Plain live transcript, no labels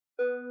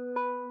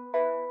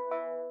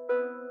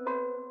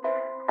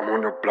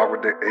on the block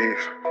with the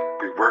A's.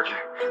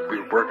 We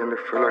working to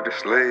feel like the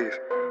slaves.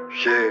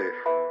 Yeah.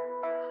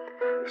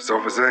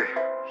 Zone4Zay.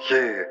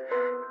 Yeah.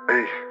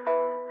 Hey.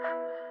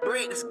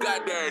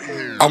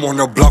 I'm on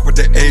the block with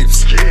the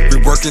apes.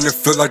 We working to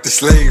feel like the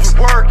slaves.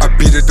 I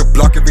beat at the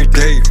block every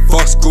day.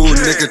 Fuck school,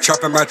 nigga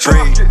trapping my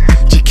trade.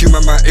 GQ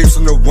my apes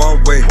on the one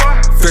way.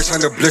 Fish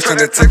on the bliss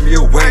trying to take me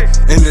away.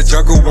 In the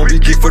jungle won't be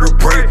geek for the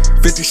prey.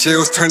 50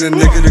 shells turn a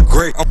nigga to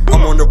gray.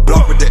 I'm on the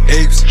block with the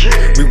apes.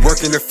 We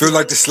working to feel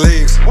like the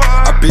slaves.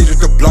 I beat at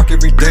the block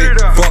every day.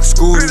 Fuck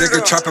school,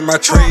 nigga trapping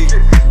my trade.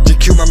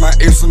 GQ my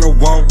apes on the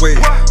one way.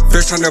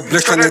 Fish on the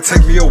bliss trying to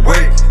take me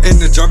away. In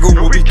the jungle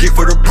won't be geek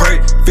for the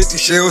prey. 50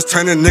 shells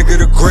turn a nigga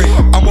to gray.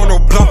 I'm on the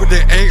block with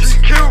the apes.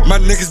 My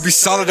niggas be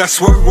solid, I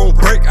swear we won't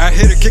break. I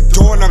hit a kick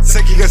door and I'm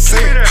taking a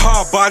sink.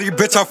 Hard body,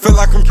 bitch, I feel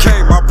like I'm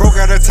Kane. My bro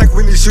got a tank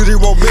when he shoot, he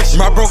won't miss.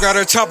 My bro got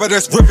a chopper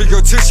that's whipping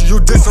your tissue. You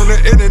diss on the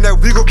internet,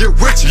 we gon' get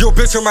rich. Yo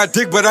bitch on my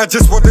dick, but I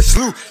just want the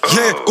slew.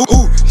 Yeah,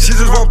 ooh, she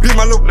just won't be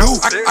my little boo.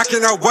 I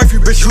cannot wife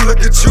you, bitch, you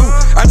look at you.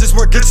 I just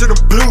wanna get to the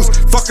blues.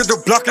 Fuck at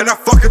the block and I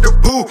fuck at the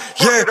boo.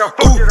 Yeah,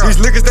 ooh, these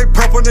niggas they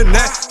pump on the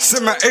net.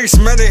 Send my ace,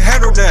 man, they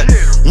handle that.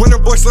 When the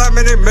boy slide,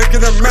 man, they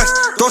making a mess.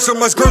 Throw so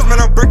much girls, man,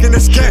 I'm breaking the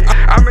skin.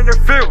 I'm in the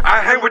field,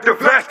 I hang with the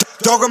vest.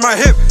 Dog on my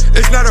hip,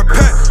 it's not a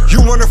pet.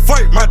 You wanna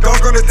fight, my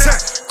dog on attack.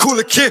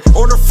 Cooler kid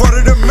on the front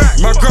of the Mac.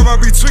 My grandma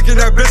be tweaking,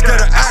 that bitch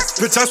got an axe.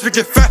 Bitch, I'm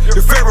speaking fat,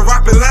 your favorite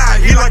rapper lie,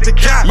 he like the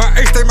cat. My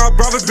ace, they my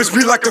brothers, bitch,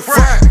 we like the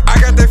frat. I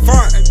got their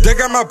front, they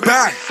got my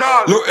back.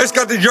 Lil' Itch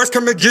got the yours,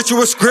 come and get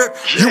you a script.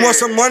 You want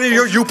some money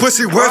or you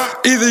pussy whip.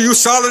 Either you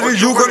solid or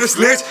you gonna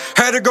snitch.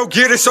 Had to go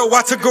get it, so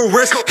I took a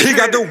risk. He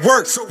got the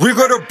works, we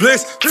go to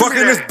bliss.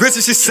 Fucking this bitch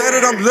and she said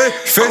that I'm lit.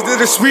 Face did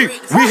a sweep,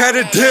 we had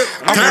a dip.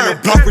 I'm on the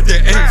block with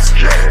the apes.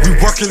 We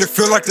working to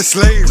feel like the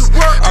slaves.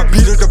 I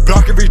beat at the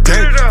block every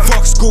day.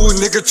 Fuck school,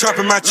 nigga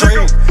trapping my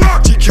trade.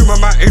 GQ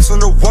my apes on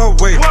the one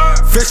way.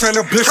 Fish on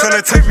the bliss trying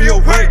to take me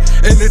away.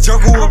 In the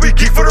jungle when we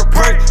geek for the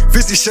prey.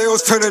 50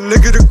 shells turn a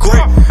nigga to gray.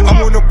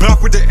 I'm on the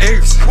block with the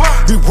apes.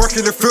 We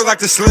working to feel like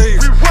the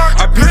slaves.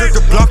 I beat at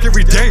the block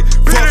every day.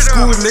 Fuck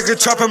school, nigga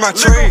trapping my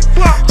trade.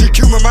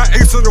 GQ my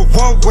apes on the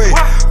one way.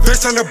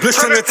 Fish on the bliss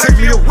trying to take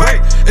me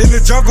away. In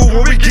the jungle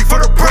when we geek for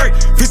the prey.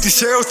 50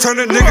 shells turn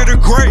a nigga to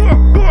gray.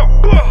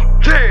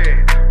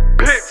 Yeah,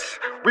 bitch,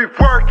 we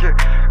working.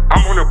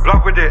 I'm on the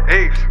block with the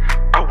apes.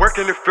 I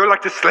working to feel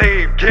like the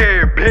slave.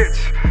 Yeah, bitch,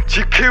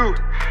 GQ.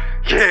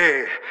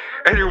 Yeah,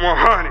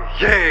 8100.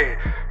 Yeah,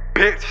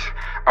 bitch,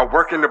 I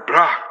work in the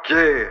block.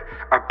 Yeah,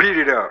 I beat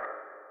it up.